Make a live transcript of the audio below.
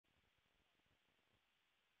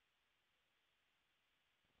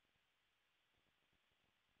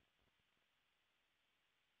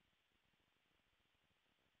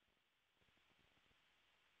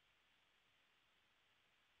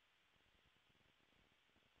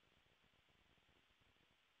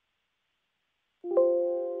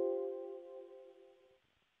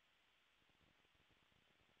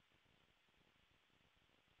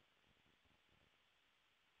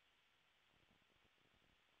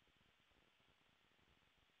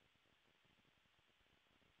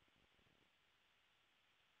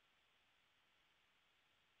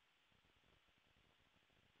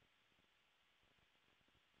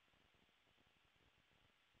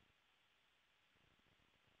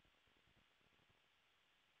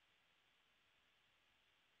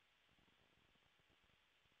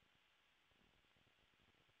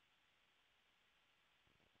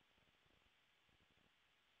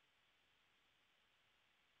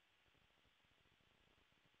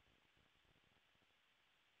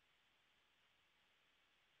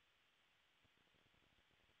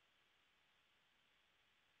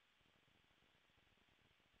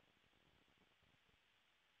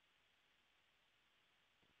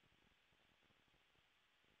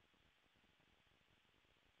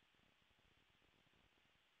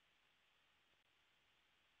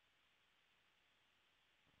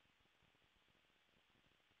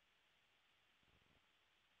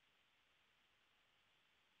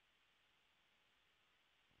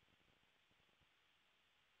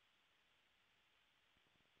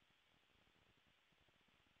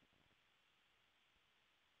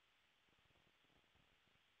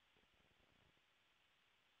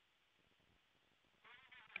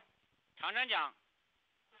长征讲。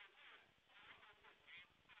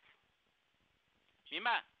明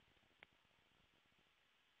白。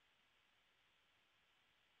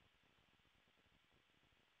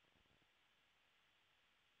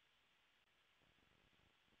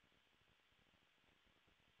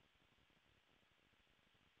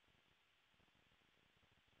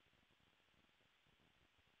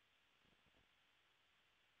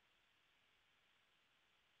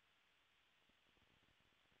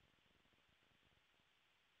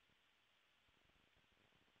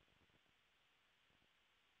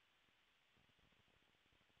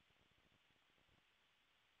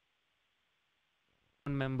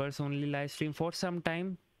members only live stream for some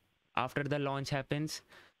time after the launch happens,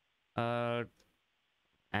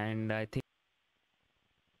 and I think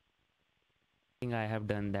I have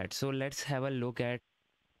done that. So let's have a look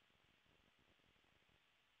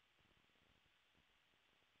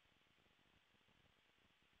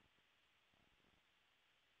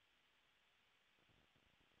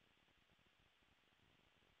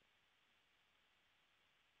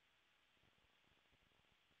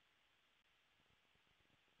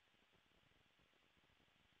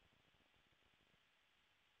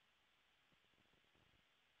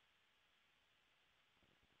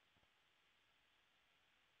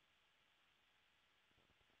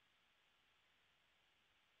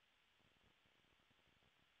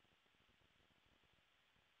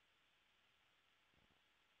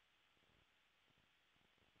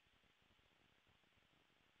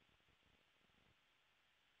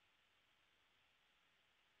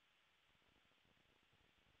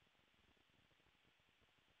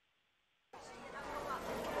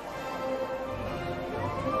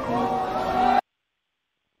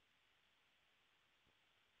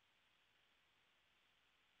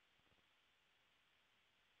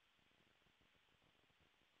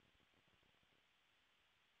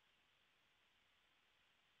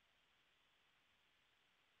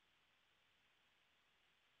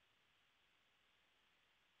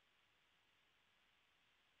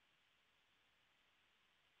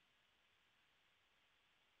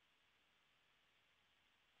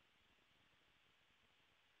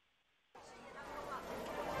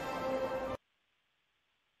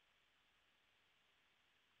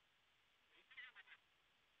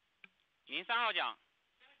号讲。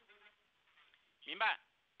明白。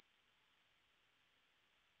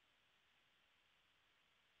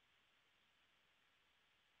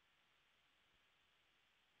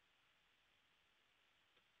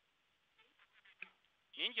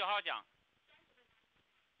09号讲。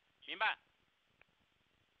明白。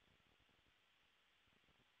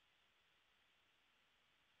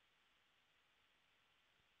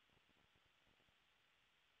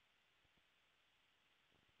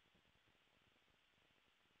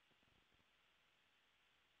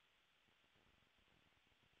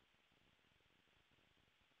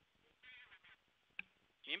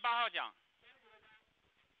08号讲。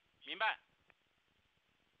明白。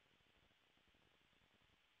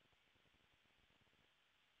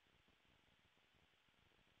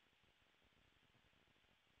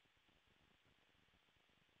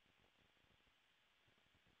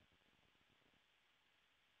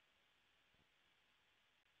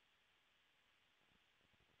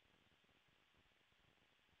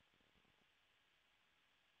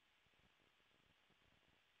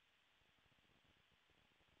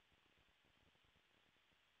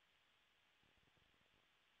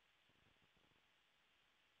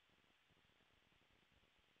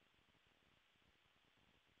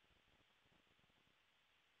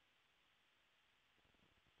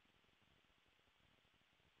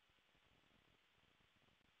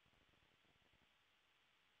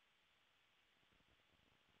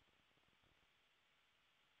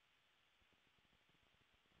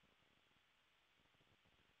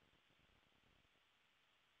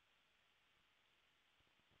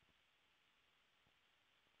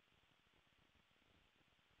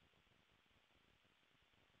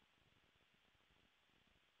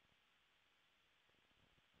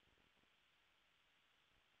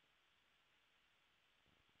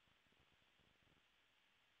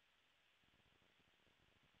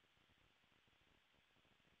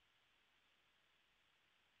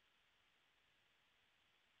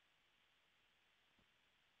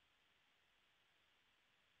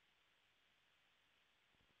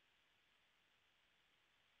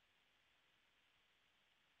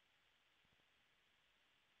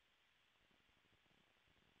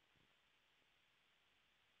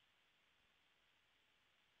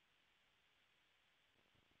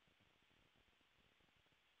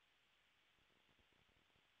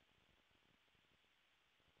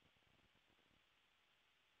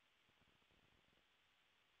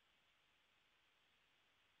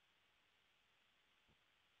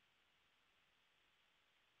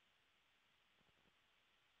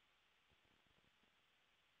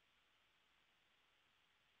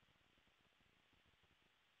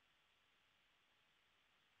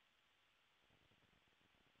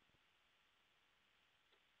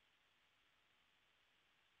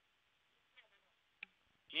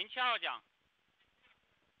您7号讲。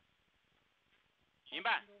明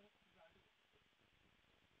白。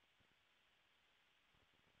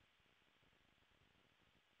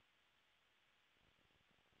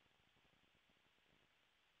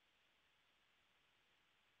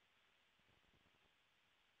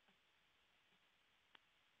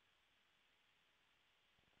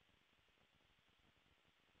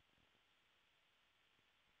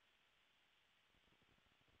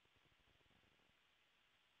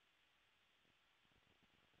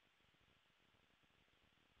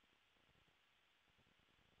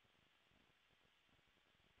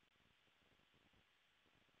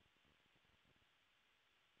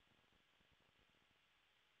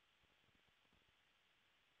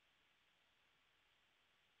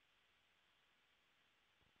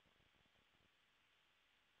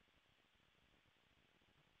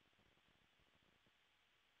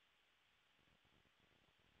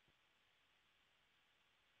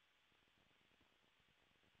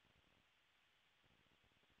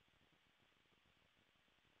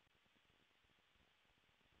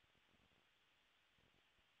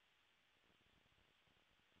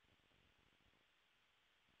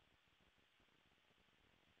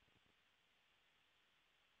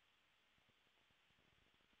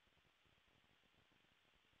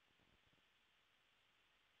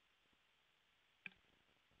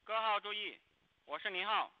各号注意，我是宁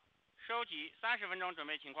浩，收集30分钟准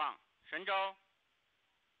备情况。神舟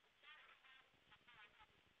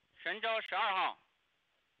12号。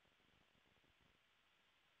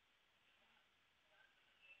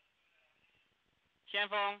先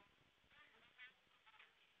锋。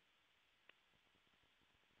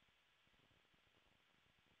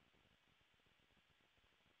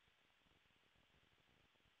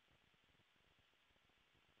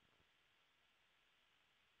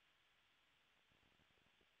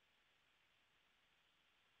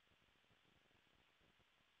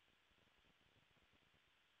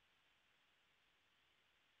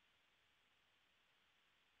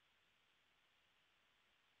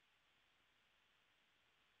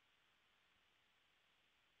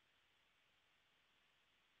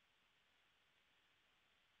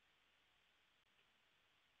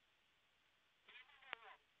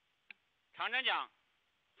长征讲。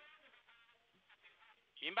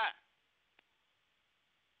明白。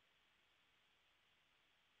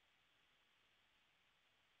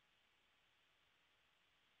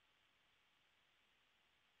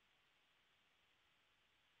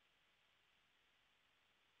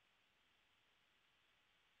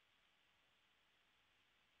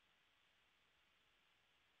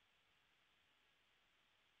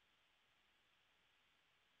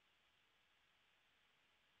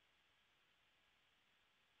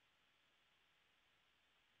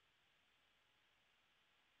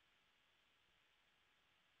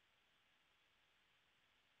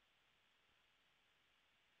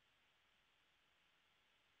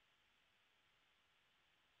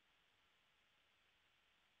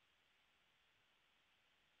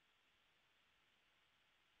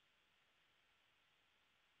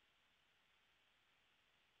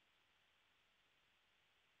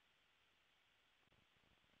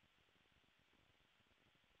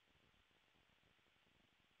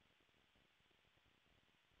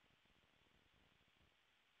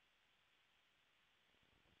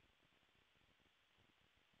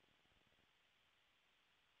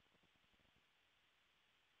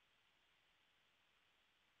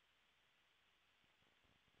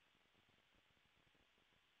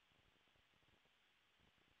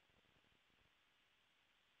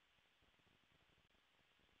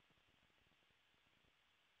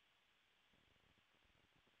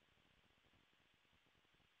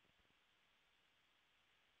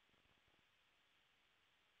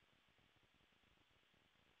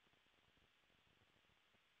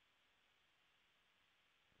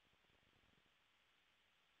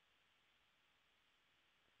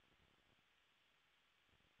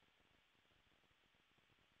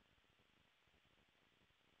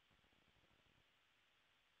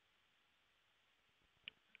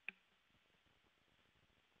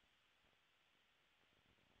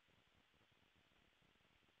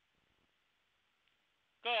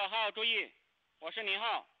各号注意，我是宁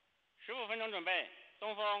浩，15分钟准备。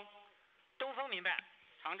东风。东风明白。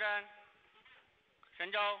长征。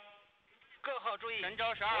神舟。各号注意，神舟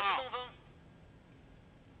12号。东风。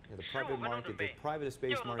Yeah, the private market, the private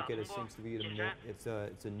space market, it seems to be it's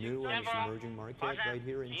a new and it's emerging market right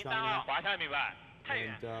here in China. 华夏明白。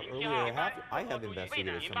And earlier, I have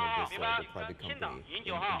investigated some of this the private company in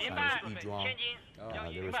China's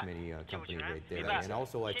Jiuquan. There was many companies right there, and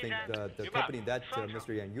also I think the company that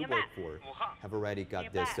Mr. Yan you work for have already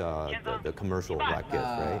got this the commercial rockets,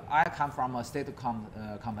 right? I come from a state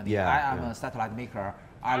company. Yeah, I am a satellite maker.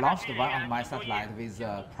 I launched one of my satellite with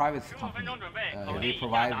a private company. We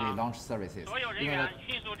provide the launch services.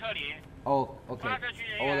 Oh, okay.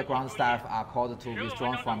 All the ground staff are called to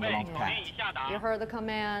withdraw from the launch pad. You heard the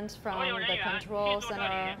command from the control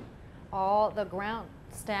center. All the ground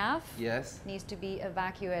staff needs to be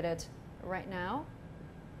evacuated right now,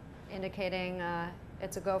 indicating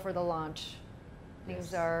it's a go for the launch.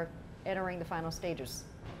 Things are entering the final stages.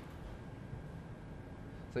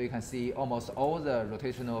 So you can see almost all the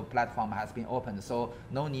rotational platform has been opened, so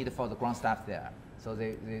no need for the ground staff there. So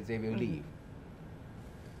they will leave.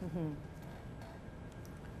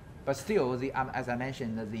 But still, as I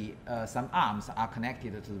mentioned, some arms are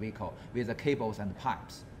connected to the vehicle with the cables and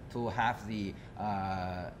pipes to have the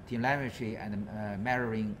telemetry and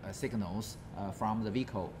mirroring signals from the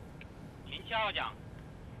vehicle.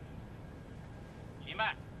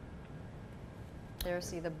 There,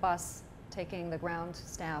 see the bus taking the ground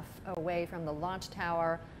staff away from the launch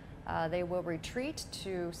tower. They will retreat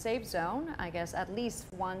to safe zone, I guess at least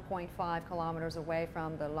 1.5 kilometers away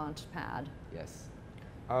from the launch pad. Yes.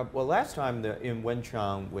 Well, last time in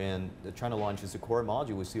Wenchang, when China launches the core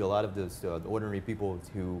module, we see a lot of this ordinary people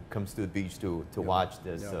who comes to the beach to watch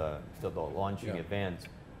this the launching event.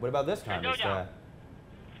 What about this time?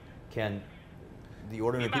 Can the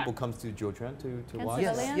ordinary people come to Jiuquan to watch?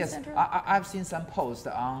 Yes. I've seen some posts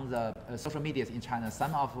on the social media in China.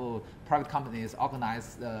 Some of private companies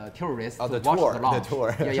organize tourists to watch the launch. The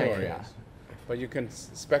tour. Yeah. But you can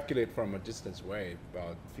speculate from a distance away,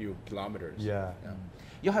 about a few kilometers. Yeah.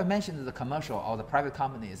 You have mentioned the commercial or the private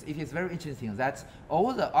companies. It is very interesting that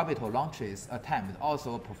all the orbital launches attempted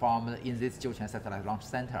also performed in this Jiuquan Satellite Launch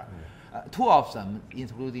Center. Two of them,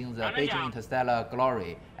 including the Beijing Interstellar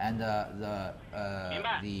Glory and the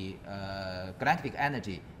Galactic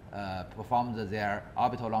Energy, performed their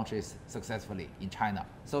orbital launches successfully in China.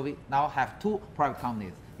 So we now have two private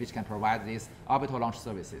companies which can provide these orbital launch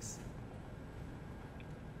services.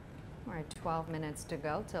 All right, 12 minutes to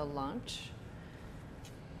go till launch.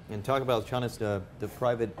 And talk about China's the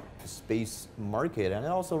private space market, and I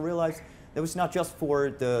also realized that was not just for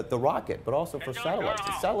the rocket, but also for satellites.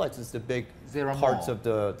 The satellites is the big parts of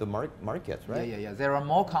the markets, right? Yeah. There are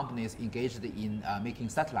more companies engaged in making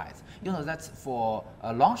satellites. You know, that's for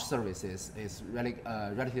launch services is really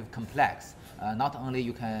relatively complex. Not only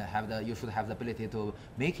you should have the ability to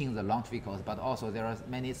making the launch vehicles, but also there are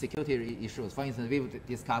many security issues. For instance, we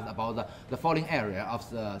discussed about the falling area of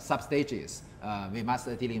the substages. We must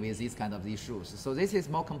dealing with these kind of issues. So this is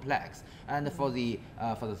more complex, and for the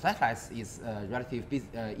satellites is relatively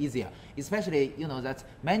easier. Especially, you know, that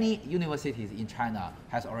many universities in China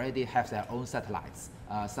has already have their own satellites.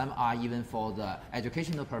 Some are even for the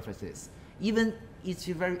educational purposes. Even it's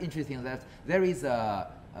very interesting that there is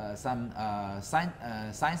some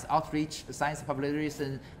science outreach, science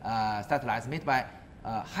population satellites made by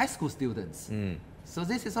high school students. So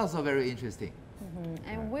this is also very interesting.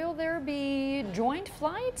 And will there be joint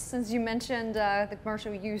flights? Since you mentioned the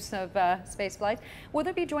commercial use of space flights, will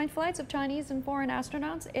there be joint flights of Chinese and foreign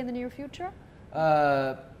astronauts in the near future?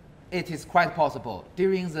 It is quite possible.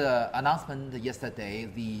 During the announcement yesterday,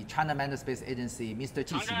 the China Manned Space Agency, Mr.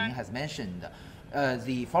 Jiuquan, has mentioned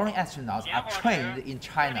the foreign astronauts are trained in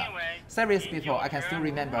China. Several people, I can still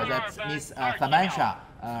remember that Ms. Samantha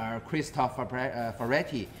Christopher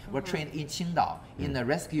Ferretti were trained in Qingdao in the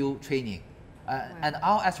rescue training. And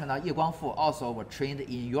our astronaut Ye Guangfu also were trained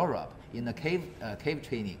in Europe in the cave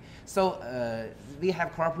training. So we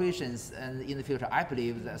have cooperations, and in the future, I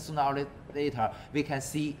believe that sooner or later we can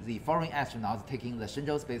see the foreign astronauts taking the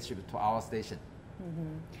Shenzhou spaceship to our station.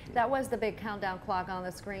 That was the big countdown clock on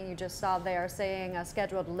the screen you just saw there saying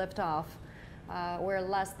scheduled liftoff. We're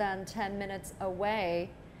less than 10 minutes away.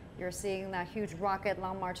 You're seeing that huge rocket,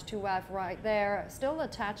 Long March 2F right there, still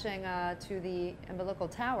attaching to the umbilical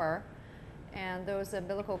tower. And those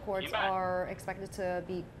umbilical cords are expected to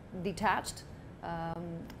be detached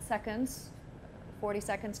 40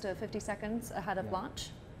 seconds to 50 seconds ahead of launch.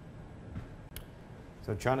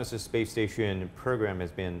 So China's space station program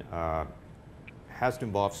has to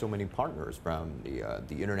involve so many partners from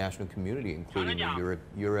the international community, including the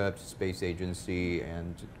Europe Space Agency.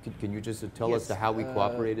 And can you just tell us how we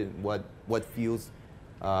cooperated, what fields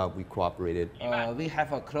we cooperated? We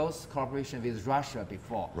have a close cooperation with Russia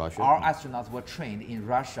before. Russia? Our astronauts were trained in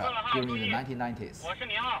Russia during the 1990s.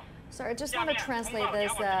 So I just want to translate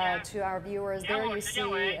this to our viewers. There you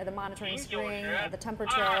see the monitoring screen. The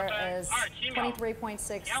temperature is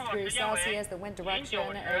 23.6 degrees Celsius. The wind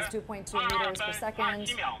direction is 2.2 meters per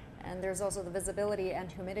second. And there's also the visibility and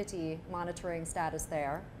humidity monitoring status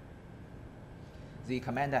there. The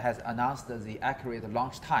commander has announced the accurate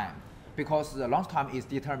launch time, because the launch time is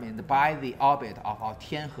determined by the orbit of our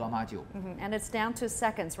Tianhe module. And it's down to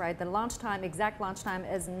seconds, right? The launch time, exact launch time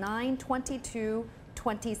is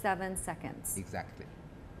 9:22:27 seconds. Exactly.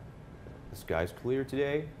 The sky's clear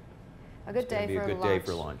today. A good day for a good launch. day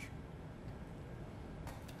for launch.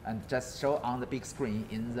 And just show on the big screen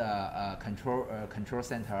in the control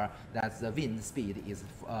center that the wind speed is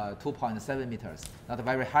 2.7 meters. Not a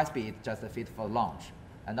very high speed, just fit for launch.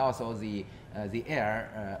 And also the air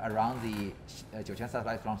around the Jiuquan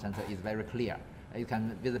Satellite Launch Center is very clear.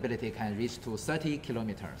 Visibility can reach to 30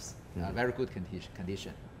 kilometers. Very good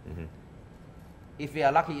condition. If we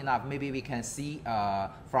are lucky enough, maybe we can see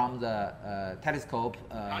from the telescope,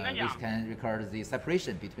 which can record the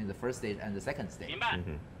separation between the first stage and the second stage.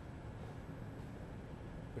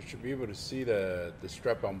 We should be able to see the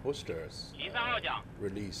strap-on boosters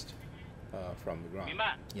released from the ground.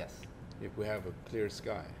 Yes. If we have a clear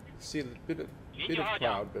sky, see a bit of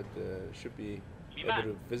cloud, but should be able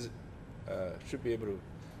to visit. Should be able to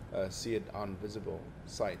see it on visible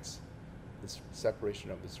sites. This separation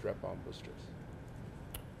of the strap-on boosters.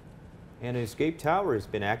 And an escape tower has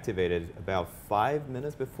been activated about 5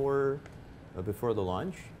 minutes before the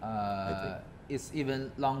launch. It's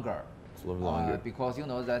even longer. It's a little longer. Because you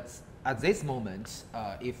know that at this moment,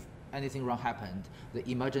 if anything wrong happened, the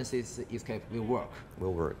emergency escape will work.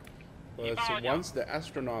 Well, so once the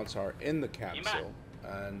astronauts are in the capsule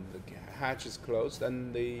and the hatch is closed,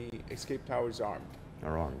 then the escape tower is armed.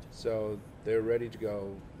 So they're ready to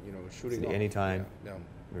go, shooting off. Anytime.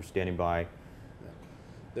 We're standing by.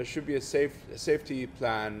 There should be a safety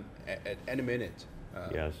plan at any minute.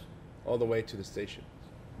 Yes. All the way to the station.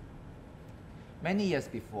 Many years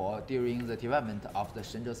before, during the development of the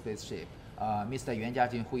Shenzhou spaceship, Mr. Yuan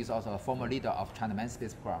Jiajun, who is also a former leader of China Manned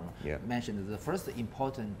Space Program, mentioned the first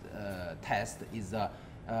important test is the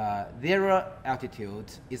zero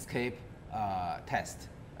altitude escape test,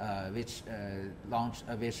 which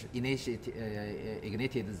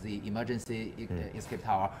ignited the emergency escape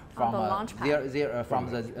tower from the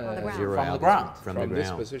ground. From this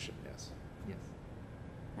position, yes.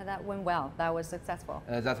 And that went well. That was successful.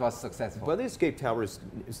 That was successful. But the escape tower is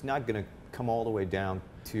not going to come all the way down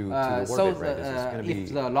to the orbit, right?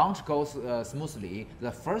 If the launch goes smoothly,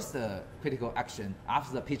 the first critical action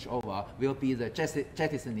after the pitch over will be the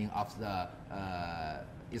jettisoning of the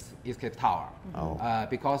escape tower.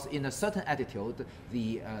 Because in a certain altitude,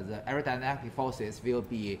 the aerodynamic forces will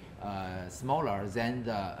be smaller than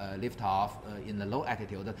the liftoff in the low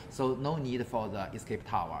altitude, so no need for the escape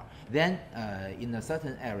tower. Then in a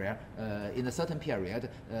certain area, in a certain period,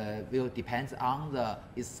 will depend on the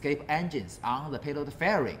escape engines, on the payload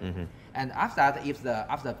fairing. And after that,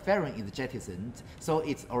 after fairing is jettisoned, so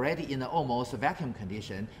it's already in an almost vacuum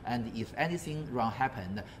condition, and if anything wrong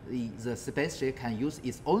happened, the spaceship can use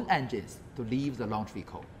its own engines to leave the launch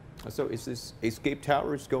vehicle. So is this escape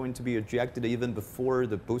tower going to be ejected even before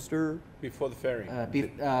the booster? Before the fairing.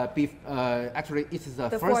 Actually, it is the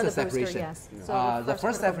before first the separation. Booster, yes. So the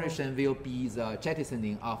first separation will be the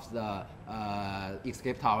jettisoning of the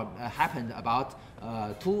escape tower. Happened about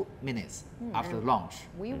 2 minutes after launch.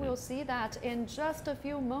 We will see that in just a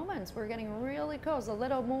few moments. We're getting really close. A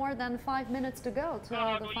little more than 5 minutes to go to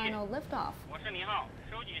the final liftoff.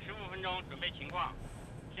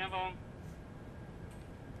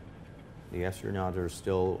 The astronauts are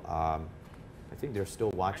still, I think they're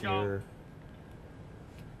still watching their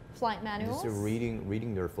flight manuals. Just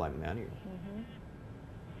reading their flight manual.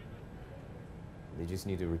 They just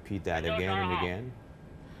need to repeat that again and again.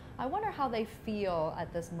 I wonder how they feel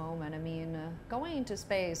at this moment. I mean, going into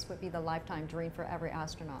space would be the lifetime dream for every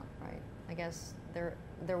astronaut, right? I guess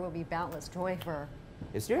there will be boundless joy for.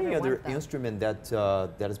 Is there any other instrument that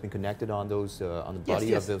has been connected on those on the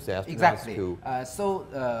body of those astronauts? Exactly. So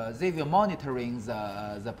they will monitoring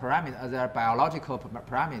the parameter, their biological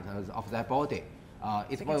parameters of their body.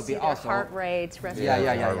 It so will be also heart rate,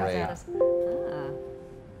 respiration.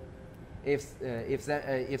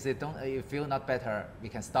 If they don't feel not better, we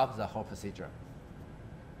can stop the whole procedure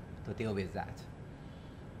to deal with that.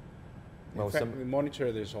 In fact, we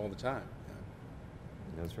monitor this all the time.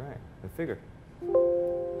 That's right. I figure.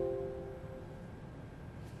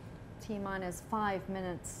 T-minus 5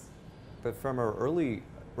 minutes. But from our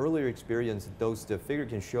earlier experience, the figure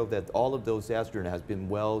can show that all of those astronauts have been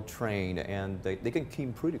well trained and they can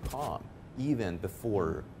keep pretty calm. even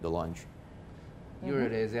before the launch.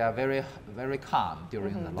 Usually they are very, very calm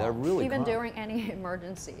during the launch. They're really Even calm. during any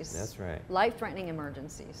emergencies. That's right. Life-threatening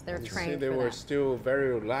emergencies. They're You trained see, they for were that. still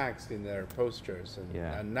very relaxed in their postures, and,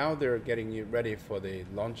 Yeah. and now they're getting you ready for the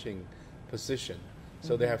launching position.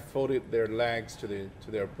 So they have folded their legs to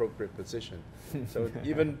their appropriate position. So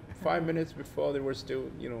even 5 minutes before, they were still,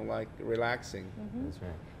 you know, like relaxing. That's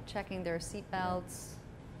right. Checking their seat belts,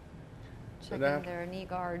 checking that- their knee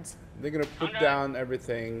guards. They're gonna put down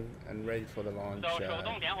everything and ready for the launch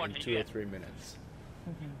in 2 or 3 minutes.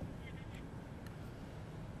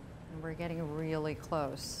 And we're getting really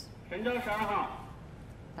close. 神舟12号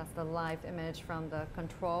That's the live image from the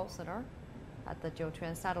control center at the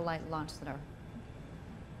Jiuquan Satellite Launch Center.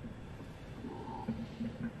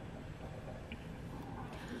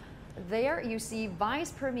 There you see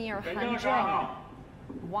Vice Premier 神 Han 舟12 Zheng 号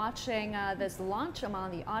watching this launch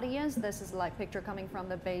among the audience. This is like picture coming from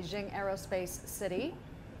the Beijing Aerospace City.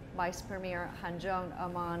 Vice Premier Han Zheng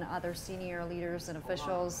among other senior leaders and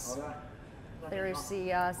officials. There you see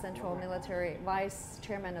Central Military Vice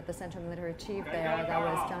Chairman of the Central Military Chief there. That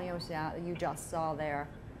was Zhang Youxia, you just saw there.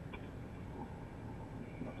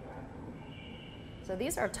 So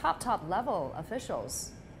these are top level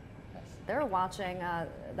officials. They're watching.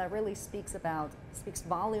 That really speaks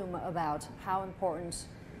volume about how important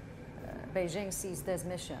Beijing sees this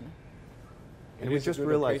mission. And It we is a just good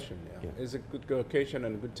realized- occasion, yeah. yeah. It's a good occasion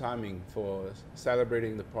and good timing for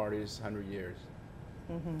celebrating the party's 100 years.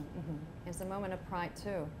 It's a moment of pride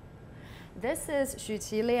too. This is Xu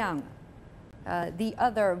Qiliang, the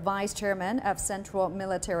other vice chairman of Central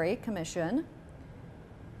Military Commission.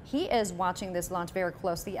 He is watching this launch very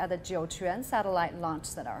closely at the Jiuquan Satellite Launch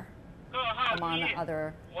Center, 各号注 among 意，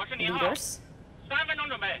 other 我是您号， leaders. 3分钟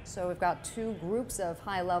准备。 So we've got two groups of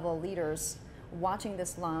high-level leaders watching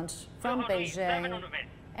this launch from 各号注意3分钟 Beijing 准备。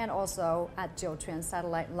 and also at Jiuquan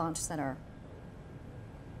Satellite Launch Center.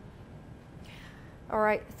 All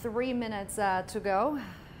right, 3 minutes to go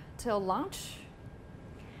till launch.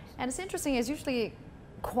 And it's interesting, it's usually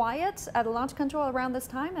quiet at launch control around this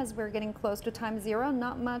time as we're getting close to time zero.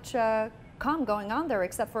 Not much calm going on there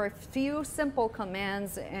except for a few simple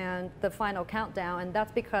commands and the final countdown. And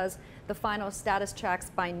that's because the final status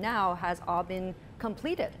checks by now has all been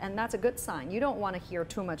completed. And that's a good sign. You don't want to hear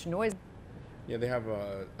too much noise. Yeah, they have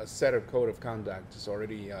a set of code of conduct is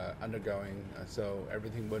already undergoing, so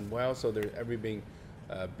everything went well. So they're everything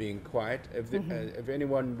being quiet. If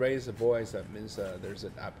anyone raises a voice, that means there's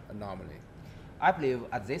an anomaly. I believe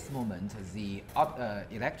at this moment the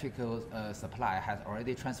electrical supply has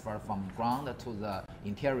already transferred from ground to the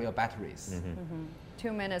interior batteries.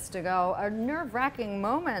 2 minutes to go. A nerve-wracking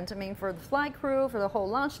moment, I mean, for the flight crew, for the whole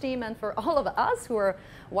launch team, and for all of us who are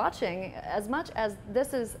watching. As much as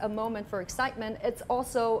this is a moment for excitement, it's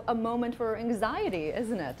also a moment for anxiety,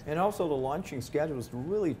 isn't it? And also the launching schedule is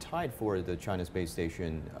really tight for the China Space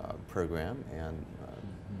Station program. And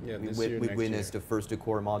Yeah, we, this year, we next witnessed year. the first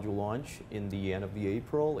core module launch in the end of the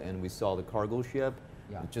April, and we saw the cargo ship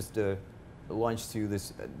Yeah. just launched to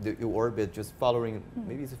this the orbit just following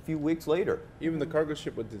maybe it's a few weeks later. Even the cargo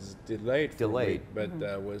ship was delayed for a Delayed. week,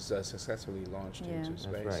 but was successfully launched Yeah. into That's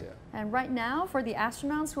space. right. Yeah. And right now, for the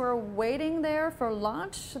astronauts who are waiting there for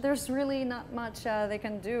launch, there's really not much they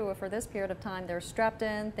can do for this period of time. They're strapped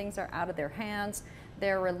in, things are out of their hands.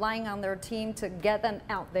 They're relying on their team to get them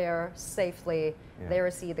out there safely. Yeah. There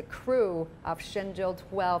we see the crew of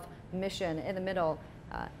Shenzhou-12 mission in the middle,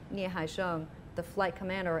 Nie Haisheng, the flight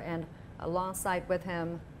commander, and alongside with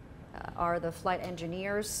him are the flight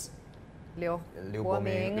engineers, Liu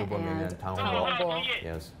Boming and Tang. 各号注 Hongbo. 意，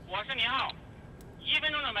 Yes. 我是您号，1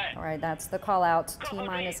分钟准备。 All right, that's the call out. T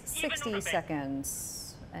minus 60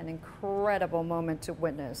 seconds. An incredible moment to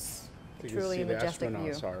witness. You can Truly see the majestic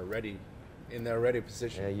view. astronauts are ready, in their ready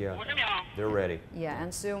position. Yeah, 我是您号。 they're ready. Yeah,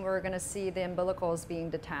 and soon we're going to see the umbilicals being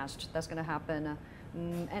detached. That's going to happen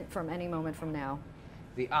from any moment from now.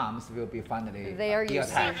 The arms will be finally There you see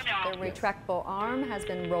detached. the retractable arm has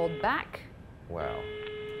been rolled back. Wow.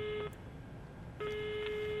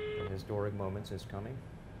 The historic moments is coming.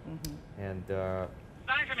 And 30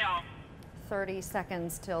秒。 30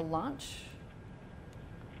 seconds till launch.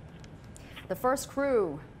 The first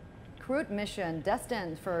crewed mission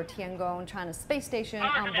destined for Tiangong, China Space Station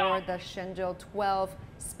on board the Shenzhou-12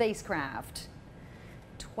 spacecraft.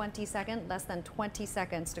 Less than 20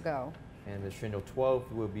 seconds to go. and the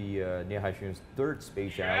Shenzhou-12 will be Nie Haisheng's third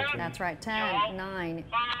space outing. That's right. 10, 9,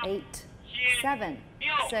 8, 7,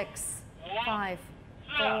 6, 5,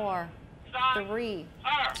 4, 3,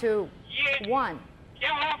 2, 1.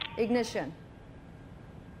 点火。 Ignition.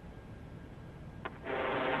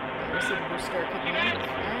 You see the booster kicking in.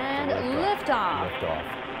 And liftoff.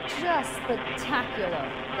 Liftoff. Just spectacular.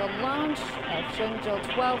 The launch of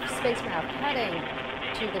Shenzhou-12 spacecraft heading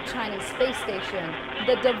to the Chinese space station.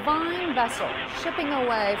 The divine vessel shipping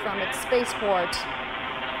away from its spaceport.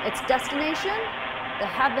 Its destination, the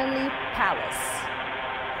Heavenly Palace.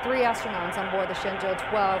 3 astronauts on board the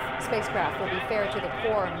Shenzhou-12 spacecraft will be ferried to the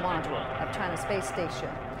core module of China's space station.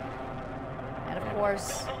 And of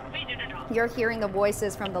course, you're hearing the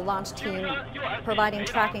voices from the launch team providing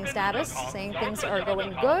tracking status, saying things are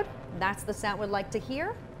going good. That's the sound we'd like to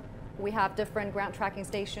hear. We have different ground tracking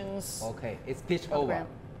stations. Okay, it's pitched over.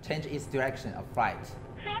 Change its direction of flight.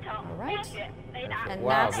 All right. And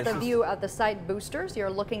Wow, that's the view of the side boosters. You're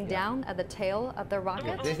looking down at the tail of the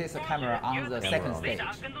rocket. This is a camera on the second stage.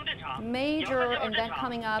 Major event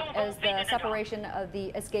coming up is the separation of the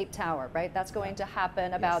escape tower, right? That's going to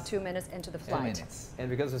happen about 2 minutes into the 2 flight. minutes. And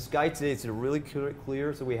because the sky today is really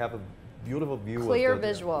clear, so we have a beautiful view. Clear of the,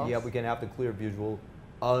 visual. Yeah, we can have the clear visual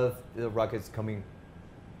of the rockets coming,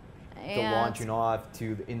 launching off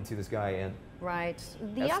into the sky. And right.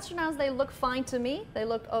 The astronauts, they look fine to me. They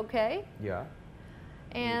look okay. yeah.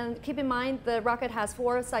 And keep in mind, the rocket has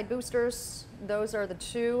 4 side boosters. Those are the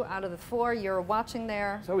 2 out of the 4 you're watching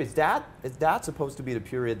there. So is that supposed to be the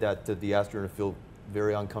period that the astronauts feel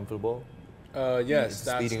very uncomfortable? Yes,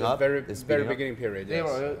 that's speeding the up? very It's speeding up? beginning period. They Yes.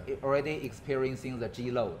 were already experiencing the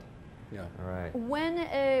G load. Yeah. All right.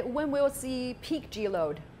 When we'll see peak G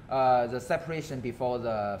load? The separation before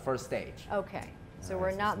the first stage. Okay, so Alright,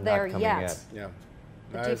 we're so not it's there not coming yet. yet. Yeah.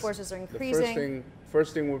 The As G-forces are the increasing.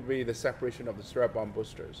 First thing would be the separation of the strap-on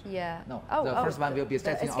boosters. Yeah. No, Oh, the first one will be the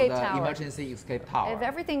setting of escape the tower. emergency escape tower. If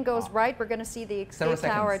everything goes right, we're going to see the escape Several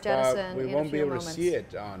tower seconds. jettison We in a won't be few able moments. to see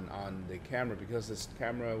it on the camera because this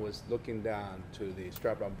camera was looking down to the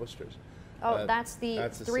strap-on boosters. Oh, that's the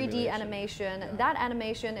 3D simulation. animation. Yeah. That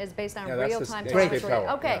animation is based on Yeah, that's the real-time escape telemetry. tower.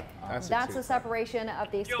 Okay, Yeah, that's that's the the escape tower. separation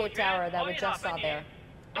of the escape tower that we just saw there.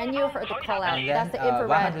 And you heard the call out. And That's then the infrared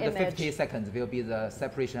 150 image. seconds will be the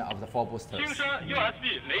separation of the 4 boosters.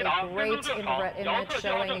 A great infrared image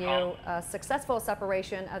showing you a successful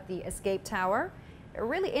separation of the escape tower,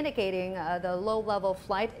 really indicating the low-level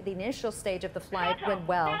flight, the initial stage of the flight went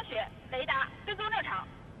well.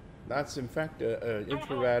 That's in fact an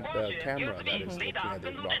infrared camera that is looking at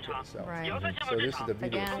the rocket itself. Right. So this is the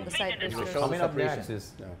video. Again, the side It will boosters. show the Coming up separation. next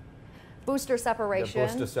is No. Booster the separation.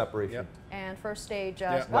 booster separation. Yep. And first stage,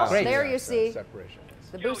 Yeah, oh, great. there you that's see separation.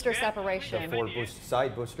 the booster The separation. 4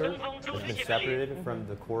 side boosters has been separated from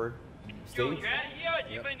the core stage.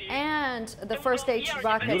 And the first stage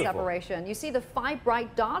rocket Beautiful. separation. You see the 5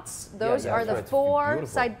 bright dots? Those Yeah, are the that's 4 beautiful.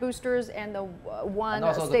 side boosters and the one And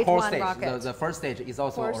also the stage core 1 stage, rocket. the first stage is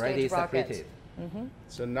also Core already stage rocket. separated.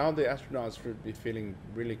 So now the astronauts should be feeling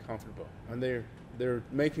really comfortable, and they're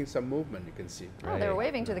making some movement. You can see. Oh, they're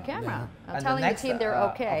waving to the camera. I'm And telling the next the team they're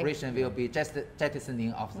okay. operation will be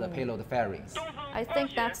jettisoning of the payload fairings. I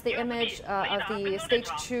think that's the image of the stage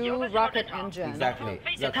 2 rocket engine. Exactly.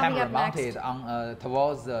 The Coming camera up next- mounted on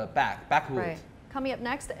towards the backward. Right. Coming up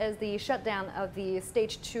next is the shutdown of the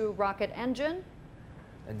stage 2 rocket engine.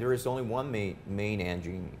 And there is only one main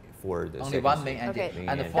engine for the Only second one stage. main engine Okay.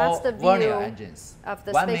 and Main 4 That's the vernier view engines. of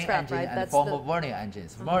the one main spacecraft, engine right? and That's 4 the- more vernier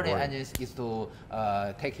engines. Vernier Vernier. engines is to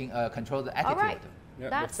control the All attitude. right. Yeah, the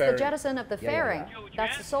That's the fairing. jettison of the Yeah, yeah, fairing.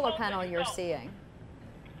 That's the solar panel you're seeing.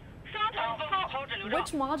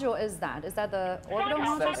 Which module is that? Is that the orbital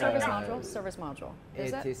module, service module? Service module.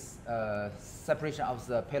 Is It it? is separation of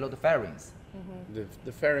the payload fairings.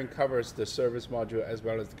 The fairing covers the service module as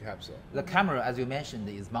well as the capsule. The camera, as you mentioned,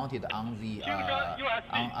 is mounted on the I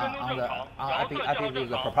believe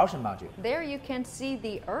the propulsion module. There you can see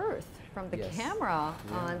the Earth from the Yes. camera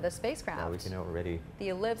on the spacecraft. Yeah, we can already. The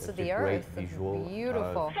ellipse of That's a the great Earth. visual,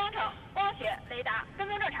 Beautiful.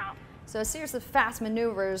 So a series of fast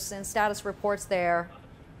maneuvers and status reports there.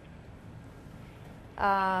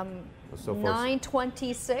 So far,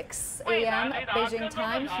 9:26 a.m. Beijing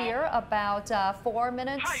time here, about 4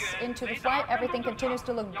 minutes into the flight. Everything continues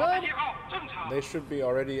to look good. They should be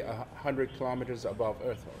already 100 kilometers above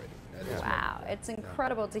Earth already. at this moment. Wow, it's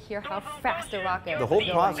incredible to hear how fast the rocket the whole is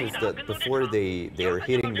going. process that before they're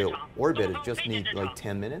hitting the orbit, it just need like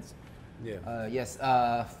 10 minutes. Yeah. Yes,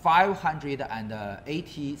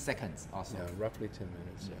 580 seconds also. Yeah, roughly 10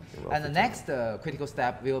 minutes. Yeah. And the next critical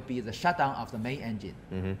step will be the shutdown of the main engine.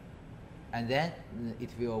 And then it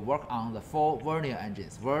will work on the 4 vernier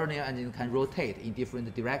engines. Vernier engine can rotate in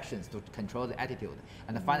different directions to control the attitude.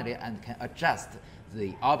 And finally, can adjust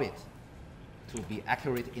the orbit to be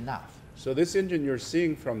accurate enough. So this engine you're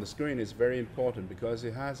seeing from the screen is very important because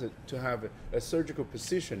it has to have a surgical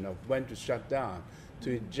precision of when to shut down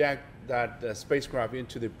to eject that spacecraft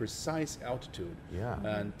into the precise altitude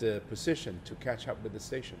and position to catch up with the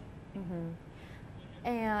station.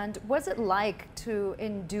 And what's it like to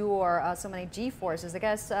endure so many G-forces? I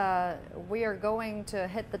guess we are going to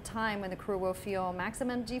hit the time when the crew will feel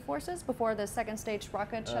maximum G-forces before the second stage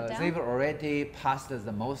rocket shut down? They've already passed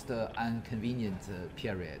the most inconvenient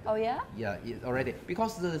period. Oh, yeah? Yeah, already.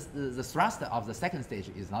 Because the thrust of the second stage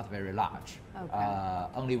is not very large. Okay.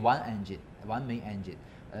 Only one engine, one main engine.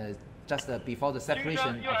 Just before the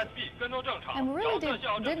separation. And we really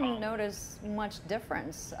didn't notice much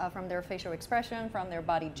difference from their facial expression, from their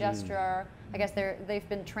body gesture. I guess they've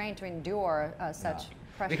been trained to endure such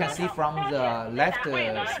pressure. We can see from the left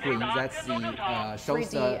screen that's the shows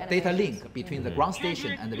the data link between the ground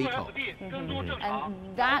station and the vehicle. And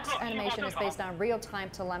that animation is based on real-time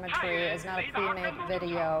telemetry. It's not a pre-made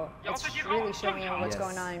video. It's really showing you what's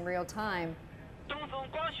going on in real time.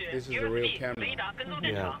 This is the real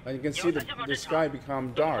camera. And you can see the sky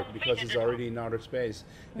become dark because it's already in outer space.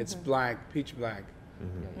 It's black, pitch black.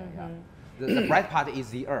 The bright part is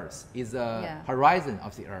the Earth, is the horizon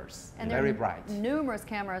of the Earth, and very there are bright. Numerous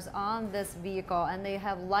cameras on this vehicle, and they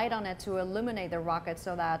have light on it to illuminate the rocket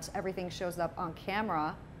so that everything shows up on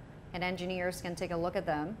camera, and engineers can take a look at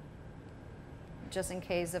them, just in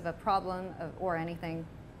case of a problem or anything.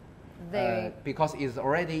 Because it's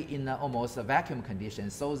already in almost a vacuum condition,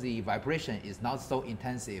 so the vibration is not so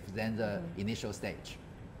intensive than the initial stage.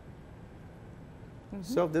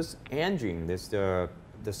 So this engine, the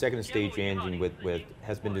second stage engine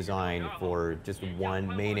has been designed for just one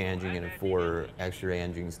main engine and 4 extra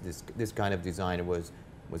engines. This kind of design was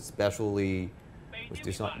specially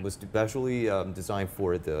designed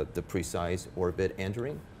for the precise orbit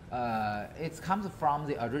entering. It comes from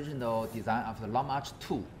the original design of the Long March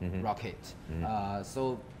 2 rocket.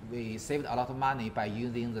 So we saved a lot of money by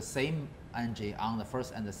using the same engine on the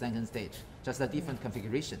first and the second stage, just a different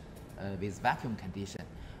configuration with vacuum condition.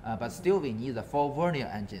 But still we need the 4 vernier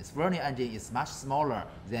engines. Vernier engine is much smaller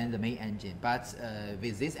than the main engine, but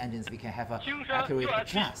with these engines we can have an accurate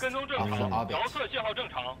adjust of the orbit.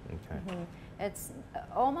 It's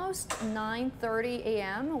almost 9:30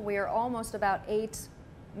 a.m. We're almost about 8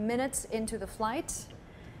 minutes into the flight.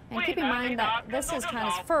 And keep in mind that this is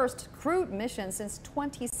China's first crewed mission since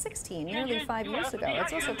 2016, nearly 5 years ago.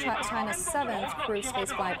 It's also China's 7th crewed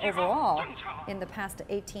spaceflight overall in the past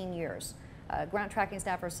 18 years. Ground tracking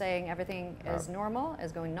staff are saying everything is normal,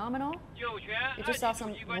 is going nominal. You just saw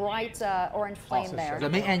some bright orange flame there. The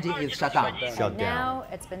main engine is shut down. Now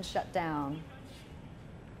it's been shut down.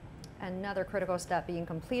 Another critical step being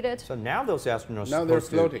completed. So now those astronauts now they're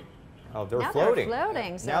floating. Oh, they're now floating. They're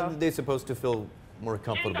floating. So now they're supposed to feel more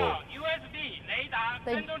comfortable.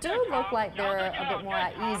 They do look like they're a bit more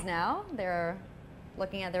at ease now. They're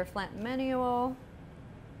looking at their flight manual.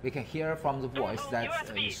 We can hear from the voice that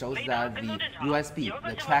it shows that the USB,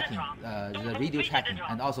 the tracking, the video tracking,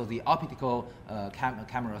 and also the optical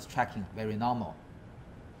cameras tracking very normal.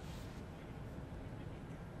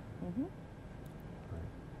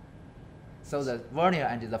 So the vernier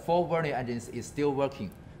engine, the 4 vernier engines is still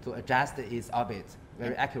working to adjust its orbit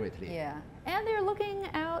very accurately. Yeah, and they're looking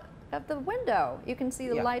out of the window. You can see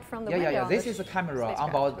the light from the window. This is a camera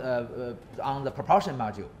on board on the propulsion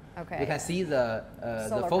module. Okay. You can see the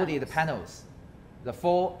folded panels, the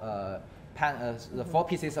 4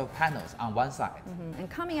 pieces of panels on one side. And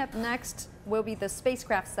coming up next will be the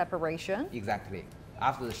spacecraft separation. Exactly,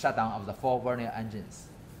 after the shutdown of the 4 vernier engines.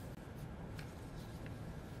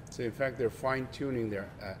 So in fact, they're fine-tuning their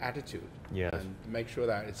attitude and make sure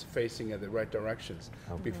that it's facing at the right directions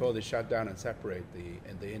before they shut down and separate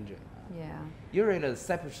the engine. Yeah. Usually the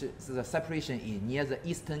separation is near the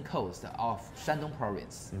eastern coast of Shandong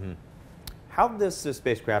province. How this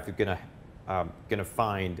spacecraft is gonna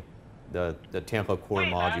find the Tianhe core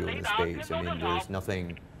module in space? I mean, there's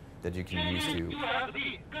nothing that you can use to.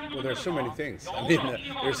 Well, there's so many things. I mean,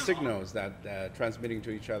 there's signals that transmitting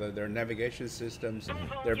to each other. Their navigation systems,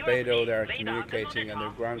 their BeiDou, they're communicating, and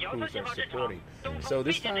their ground crews are supporting. So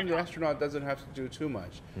this time the astronaut doesn't have to do too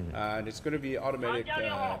much, and it's going to be automatic,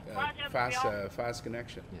 fast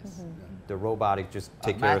connection. Yes. The robotic just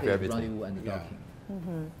take care of everything.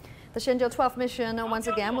 The Shenzhou-12 mission, once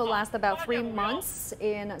again, will last about 3 months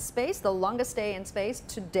in space, the longest stay in space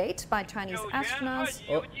to date by Chinese astronauts.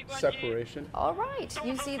 Oh, separation. All right,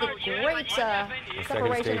 you see the great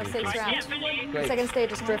separation of spacecraft. Second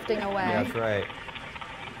stage is drifting away. That's right.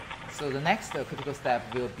 So the next critical step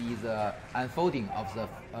will be the unfolding of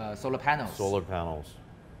the solar panels. Solar panels.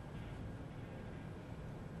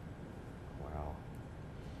 Wow.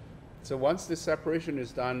 So once the separation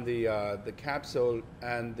is done, the capsule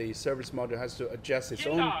and the service module has to adjust its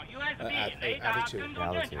own attitude.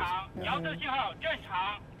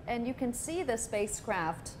 And you can see the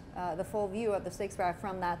spacecraft, the full view of the spacecraft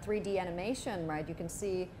from that 3D animation, right? You can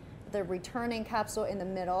see the returning capsule in the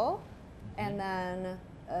middle, and then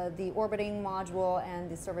the orbiting module and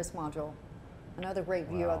the service module. Another great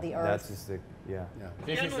view of the Earth. That's just the, yeah.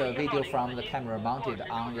 This is a video from the camera mounted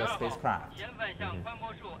on the spacecraft.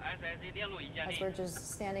 As we're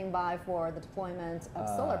just standing by for the deployment of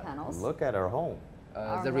solar panels. Look at our home.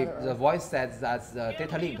 The voice says that the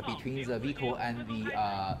data link between the vehicle and the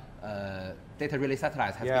data relay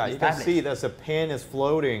satellites has been established. You can see there's a pin is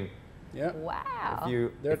floating. Yeah. Wow.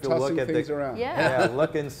 They're tossing things around. Yeah.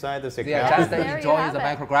 Look inside the They are just There you enjoying have the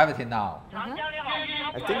it. microgravity now.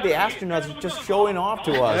 I think the astronauts are just showing off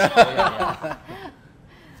to us.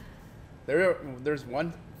 There's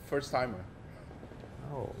one first timer.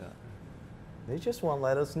 Oh. They just won't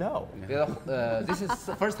let us know. This is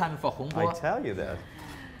the first time for Hongbo. I tell you that.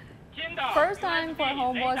 First time for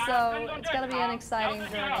Hongbo, so it's going to be an exciting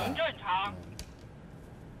journey.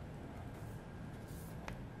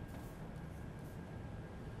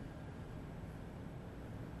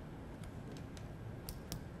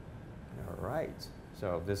 All right.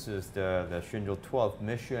 So this is the Shenzhou-12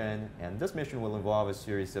 mission, and this mission will involve a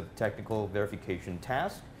series of technical verification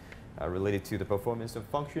tasks related to the performance and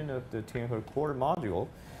function of the Tianhe core module.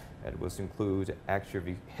 It will include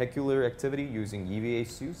extravehicular activity using EVA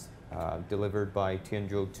suits delivered by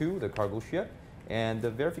Shenzhou-12, the cargo ship, and the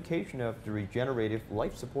verification of the regenerative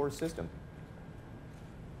life support system.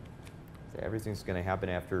 So everything's going to happen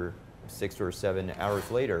after 6 or 7 hours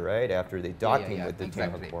later, right? After they docking with the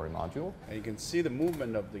Tianhe core module. And you can see the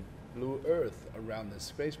movement of the blue Earth around the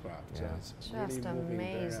spacecraft. Yeah. So it's Just really moving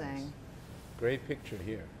very nice. amazing. Great picture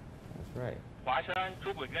here. That's right. 华山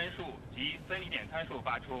出轨根数及分离点参数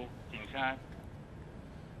发出，景山。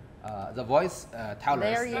 The voice tells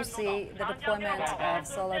There us you see the deployment of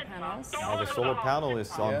solar panels. Now the solar panel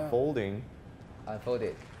is unfolding.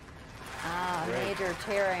 unfolded. Major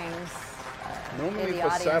tearings. Normally in the for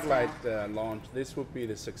audience satellite launch, this would be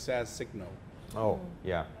the success signal. Oh,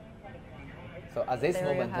 yeah. So at this There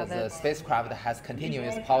you moment, have the it. spacecraft has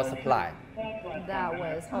continuous power supply. That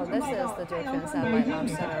was, this is the Jiuquan Satellite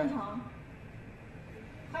Launch Center.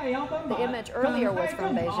 The image earlier was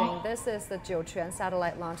from Beijing. This is the Jiuquan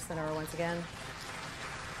Satellite Launch Center once again.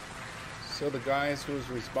 So the guys who's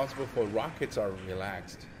responsible for rockets are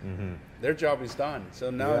relaxed. Their job is done. So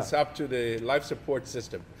now it's up to the life support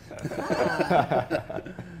system.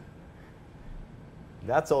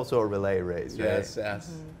 That's also a relay race, right? Yes,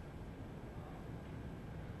 yes.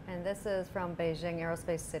 And this is from Beijing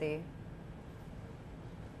Aerospace City.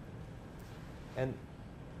 And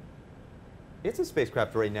it's a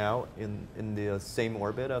spacecraft right now in the same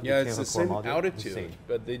orbit of Yeah, the it's the Tianhe core same module. altitude, Same.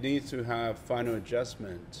 but they need to have final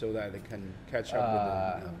adjustment so that they can catch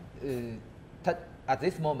up with the. At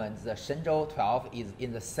this moment, the Shenzhou-12 is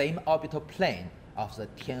in the same orbital plane of the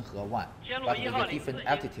Tianhe-1, but with a different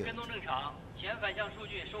altitude. 跟踪正常，前反向数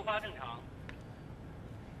据收发正常。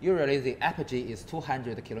 Usually the apogee is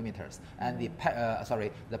 200 kilometers, and the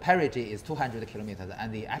perigee is 200 kilometers,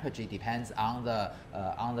 and the apogee depends on the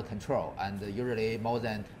control, and usually more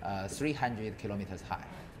than 300 kilometers high.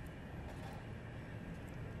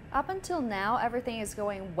 Up until now, everything is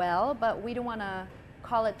going well, but we don't want to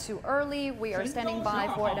call it too early. We are standing by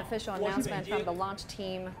for an official announcement from the launch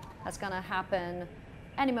team that's going to happen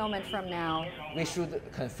any moment from now. We should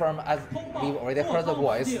confirm, as we already heard the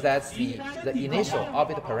voice, that the initial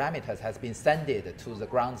orbit parameters has been sent to the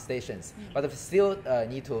ground stations, but we still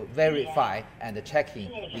need to verify and checking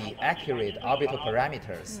the accurate orbital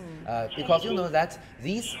parameters, because you know that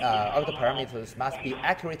these orbital parameters must be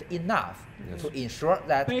accurate enough to ensure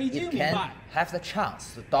that it can have the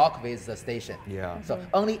chance to dock with the station. Yeah. So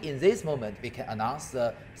only in this moment we can announce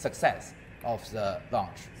the success of the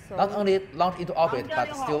launch. So Not only launch into orbit,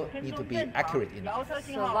 but still need to be accurate enough.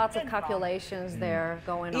 So lots of calculations there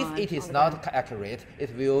going on. If it is on the not ground. accurate,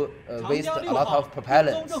 it will waste a lot of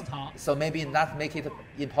propellants. So maybe not make it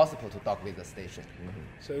impossible to dock with the station.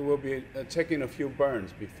 So it will be taking a few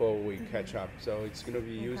burns before we catch up. So it's going to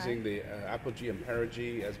be using the apogee and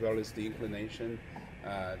perigee as well as the inclination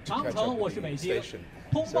to catch up with the station.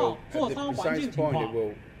 So at the precise point, it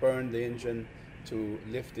will burn the engine to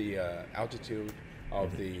lift the altitude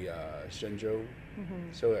of the Shenzhou,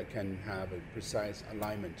 so it can have a precise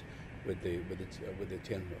alignment with the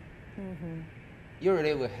Tianhe.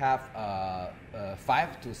 Usually we have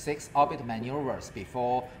 5 to 6 orbit maneuvers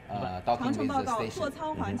before docking with the station.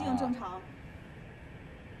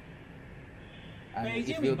 and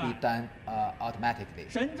it will be done automatically.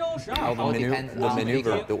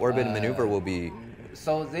 The orbit maneuver will be.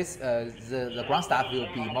 So this the ground staff will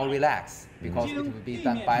be more relaxed because it will be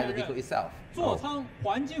done by the vehicle itself.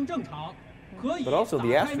 But also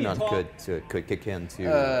the astronauts could kick in to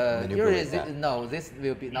maneuver that. No, this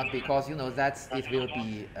will be not because that it will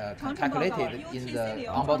be calculated in the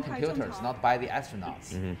onboard computers, not by the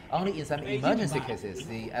astronauts. Only in some emergency cases,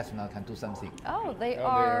 the astronaut can do something. Oh, they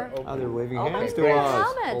are. Oh, they're waving hands to great us.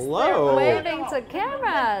 helmets. Hello. They're waving to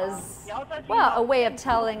cameras. Well, a way of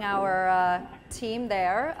telling our team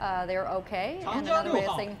there they're okay, and another way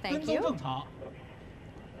of saying thank you.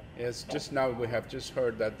 Yes, just now we have just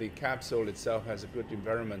heard that the capsule itself has a good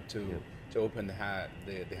environment to open the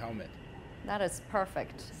helmet. That is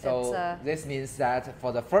perfect. So this means that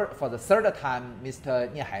for the third time,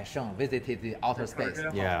 Mr. Nie Haisheng visited the outer space.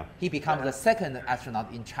 Yeah. He becomes the second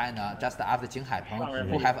astronaut in China, just after Jing Haipeng,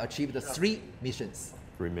 who have achieved 3 missions.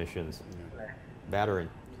 3 missions. Battery.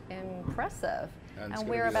 Impressive. And it's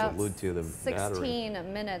we're about salute to the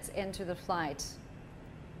 16 minutes into the flight.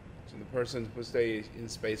 So the person who stays in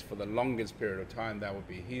space for the longest period of time, that would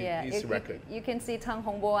be his record. You can see Tang,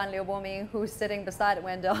 Hongbo and Boming, who's sitting beside the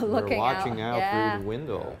window looking watching out through the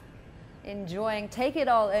window. Enjoying, take it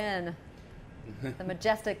all in. The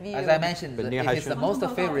majestic view. As I mentioned, it is the most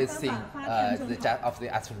favorite thing of the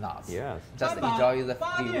astronauts. Yes. Just enjoy the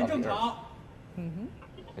view of the Earth. And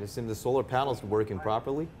it seems the solar panels are working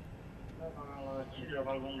properly.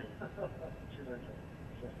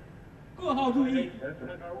 You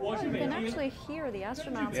can actually hear the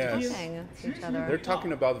astronauts talking to each other. They're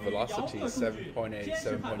talking about the velocity, 7.8,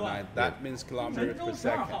 7.9. That means kilometers per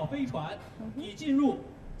second.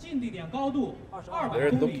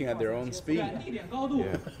 They're looking at their own speed. Yeah.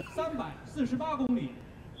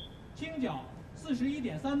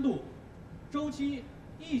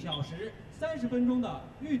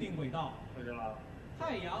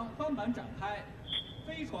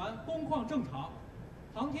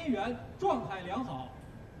 航天员状态良好，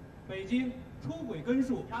北京出轨根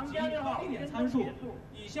数及飞点参数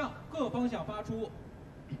已向各方向发出，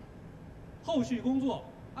后续工作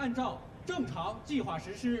按照正常计划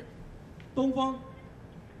实施。东风。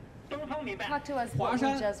 Talk to us what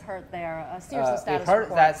we just heard there. A series of We status heard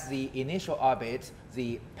reports. that the initial orbit,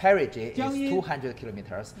 the perigee is 200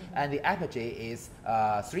 kilometers, and the apogee is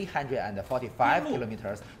 345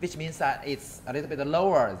 kilometers, which means that it's a little bit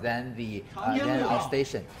lower than the than our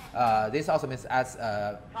station. This also means, as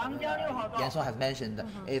Yan Song has mentioned,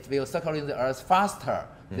 it will circle in the Earth faster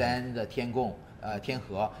than the Tiangong,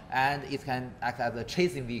 Tianhe, and it can act as a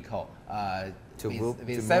chasing vehicle.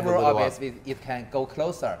 With several orbits, it can go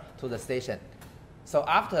closer to the station. So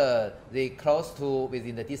after they close to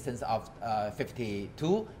within the distance of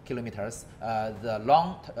 52 kilometers, the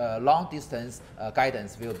long distance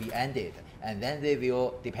guidance will be ended, and then they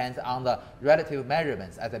will depend on the relative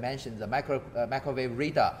measurements, as I mentioned, the microwave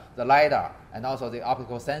radar, the lidar, and also the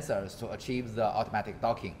optical sensors to achieve the automatic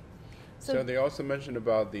docking. So they also mentioned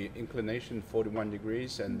about the inclination 41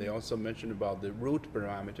 degrees, and they also mentioned about the route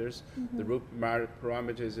parameters. The route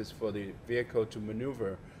parameters is for the vehicle to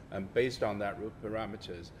maneuver, and based on that route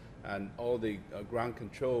parameters, and all the ground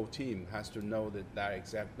control team has to know that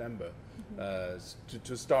exact number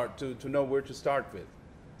to know where to start with.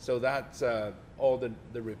 So that's all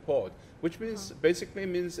the report, which means basically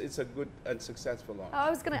means it's a good and successful launch. Oh, I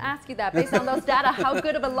was going to ask you that. Based on those data, how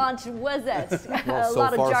good of a launch was it? Well, a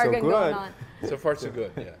lot of jargon going on. So far, so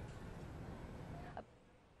good. Yeah.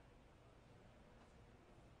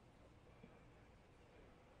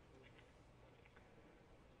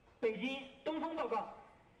 北京东风报告。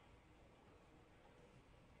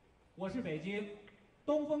我是北京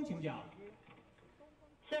东风，请讲。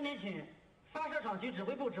下面请发射场局指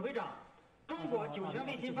挥部指挥长、中国酒泉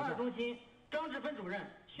卫星发射中心张志芬主任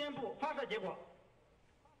宣布发射结果。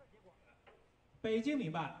北京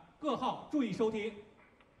明白，各号注意收听。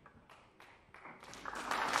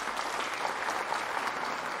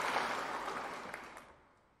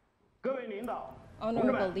各位领导。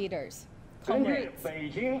 Honorable leaders, Congrats.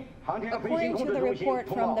 According to the report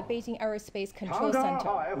from the Beijing Aerospace Control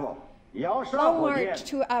Center, Long March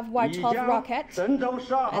 2 FY-12 rocket has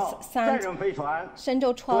sent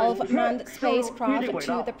Shenzhou-12 manned spacecraft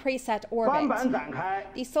to the preset orbit.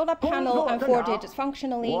 The solar panel unfolded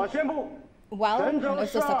functionally well and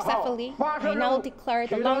also successfully. I now declare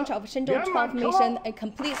the launch of Shenzhou-12 mission a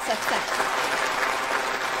complete success.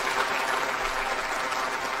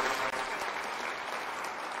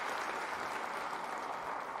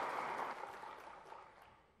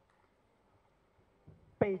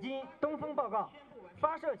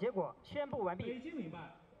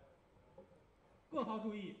 各号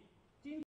注意。